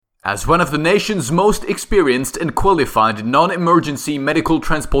As one of the nation's most experienced and qualified non-emergency medical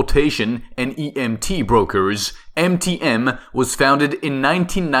transportation (NEMT) brokers, MTM was founded in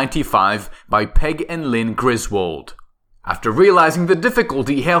 1995 by Peg and Lynn Griswold. After realizing the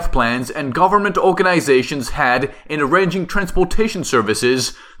difficulty health plans and government organizations had in arranging transportation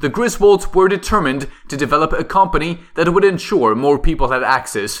services, the Griswolds were determined to develop a company that would ensure more people had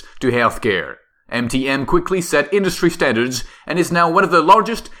access to healthcare. MTM quickly set industry standards and is now one of the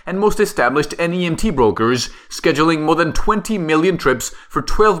largest and most established NEMT brokers, scheduling more than 20 million trips for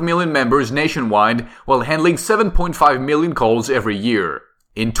 12 million members nationwide while handling 7.5 million calls every year.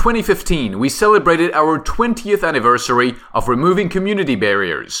 In 2015, we celebrated our 20th anniversary of removing community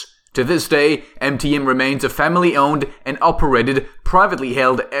barriers. To this day, MTM remains a family-owned and operated, privately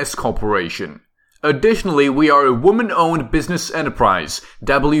held S-corporation. Additionally, we are a woman-owned business enterprise,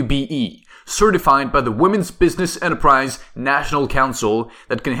 WBE, certified by the Women's Business Enterprise National Council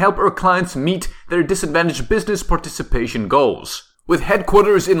that can help our clients meet their disadvantaged business participation goals. With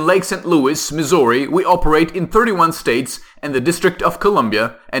headquarters in Lake St. Louis, Missouri, we operate in 31 states and the District of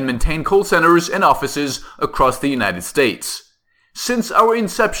Columbia and maintain call centers and offices across the United States. Since our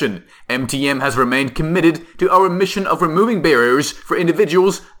inception, MTM has remained committed to our mission of removing barriers for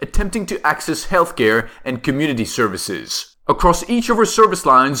individuals attempting to access healthcare and community services. Across each of our service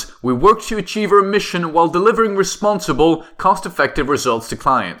lines, we work to achieve our mission while delivering responsible, cost-effective results to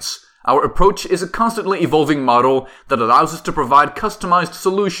clients. Our approach is a constantly evolving model that allows us to provide customized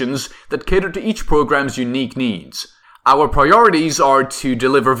solutions that cater to each program's unique needs. Our priorities are to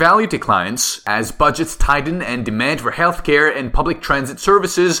deliver value to clients as budgets tighten and demand for healthcare and public transit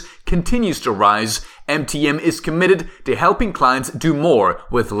services continues to rise. MTM is committed to helping clients do more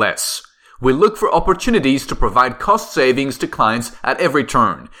with less. We look for opportunities to provide cost savings to clients at every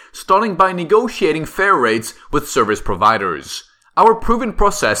turn, starting by negotiating fair rates with service providers. Our proven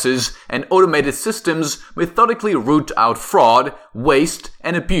processes and automated systems methodically root out fraud, waste,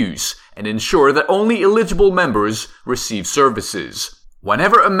 and abuse, and ensure that only eligible members receive services.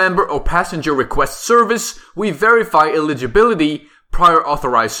 Whenever a member or passenger requests service, we verify eligibility, prior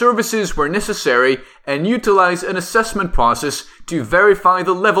authorized services where necessary, and utilize an assessment process to verify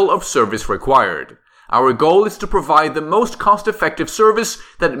the level of service required. Our goal is to provide the most cost-effective service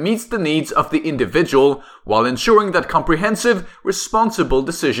that meets the needs of the individual while ensuring that comprehensive, responsible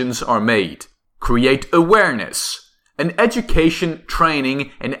decisions are made. Create awareness. An education,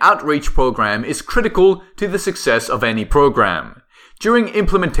 training, and outreach program is critical to the success of any program. During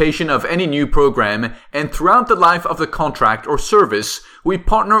implementation of any new program and throughout the life of the contract or service, we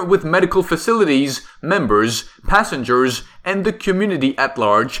partner with medical facilities, members, passengers, and the community at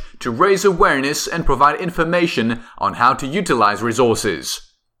large to raise awareness and provide information on how to utilize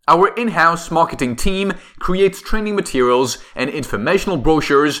resources. Our in-house marketing team creates training materials and informational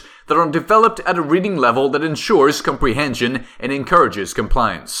brochures that are developed at a reading level that ensures comprehension and encourages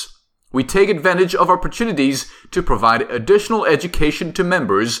compliance. We take advantage of opportunities to provide additional education to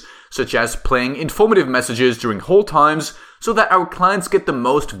members, such as playing informative messages during hold times so that our clients get the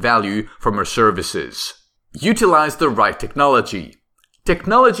most value from our services. Utilize the right technology.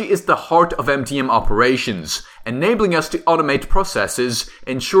 Technology is the heart of MTM operations, enabling us to automate processes,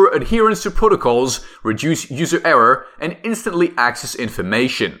 ensure adherence to protocols, reduce user error, and instantly access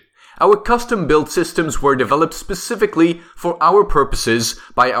information. Our custom-built systems were developed specifically for our purposes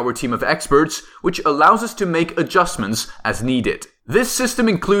by our team of experts, which allows us to make adjustments as needed. This system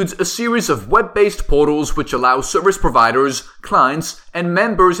includes a series of web-based portals which allow service providers, clients, and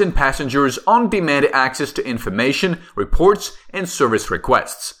members and passengers on-demand access to information, reports, and service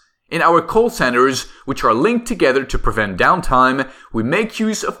requests. In our call centers, which are linked together to prevent downtime, we make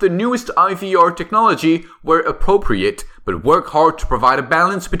use of the newest IVR technology where appropriate, but work hard to provide a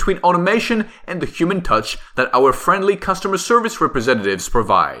balance between automation and the human touch that our friendly customer service representatives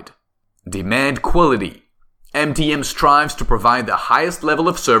provide. Demand quality. MTM strives to provide the highest level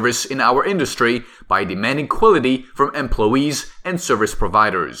of service in our industry by demanding quality from employees and service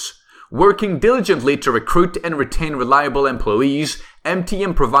providers. Working diligently to recruit and retain reliable employees,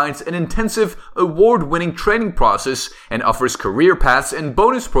 MTM provides an intensive, award-winning training process and offers career paths and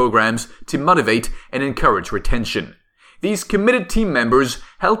bonus programs to motivate and encourage retention. These committed team members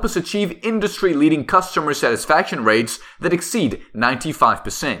help us achieve industry-leading customer satisfaction rates that exceed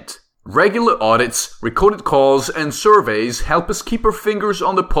 95%. Regular audits, recorded calls, and surveys help us keep our fingers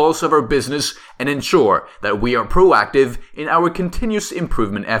on the pulse of our business and ensure that we are proactive in our continuous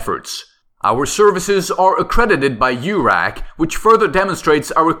improvement efforts. Our services are accredited by URAC, which further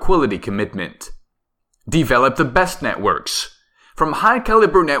demonstrates our quality commitment. Develop the best networks. From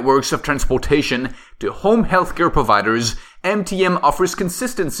high-caliber networks of transportation to home healthcare providers, MTM offers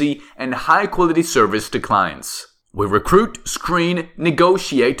consistency and high-quality service to clients. We recruit, screen,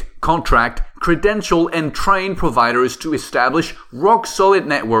 negotiate, contract, credential, and train providers to establish rock-solid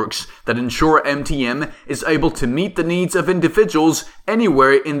networks that ensure MTM is able to meet the needs of individuals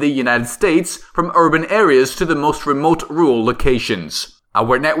anywhere in the United States, from urban areas to the most remote rural locations.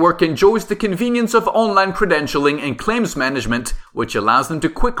 Our network enjoys the convenience of online credentialing and claims management, which allows them to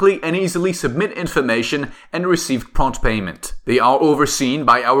quickly and easily submit information and receive prompt payment. They are overseen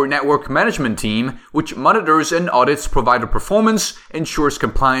by our network management team, which monitors and audits provider performance, ensures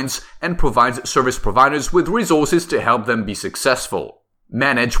compliance, and provides service providers with resources to help them be successful.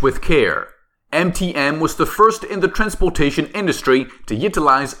 Manage with care. MTM was the first in the transportation industry to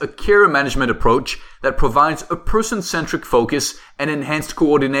utilize a care management approach that provides a person-centric focus and enhanced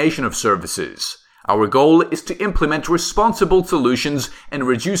coordination of services. Our goal is to implement responsible solutions and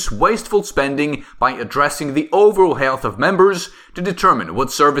reduce wasteful spending by addressing the overall health of members to determine what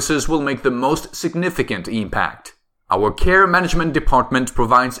services will make the most significant impact. Our care management department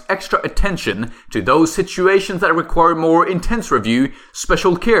provides extra attention to those situations that require more intense review,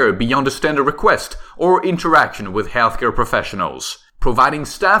 special care beyond a standard request, or interaction with healthcare professionals. Providing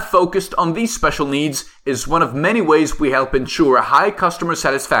staff focused on these special needs is one of many ways we help ensure high customer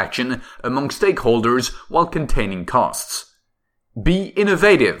satisfaction among stakeholders while containing costs. Be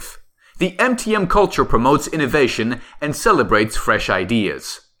innovative. The MTM culture promotes innovation and celebrates fresh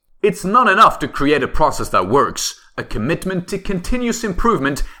ideas. It's not enough to create a process that works. A commitment to continuous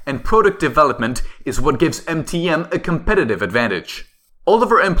improvement and product development is what gives MTM a competitive advantage. All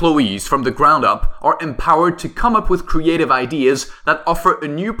of our employees from the ground up are empowered to come up with creative ideas that offer a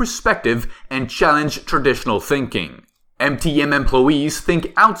new perspective and challenge traditional thinking. MTM employees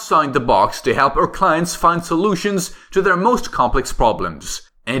think outside the box to help our clients find solutions to their most complex problems.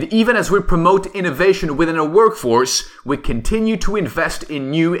 And even as we promote innovation within our workforce, we continue to invest in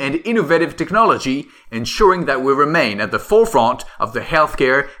new and innovative technology, ensuring that we remain at the forefront of the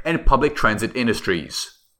healthcare and public transit industries.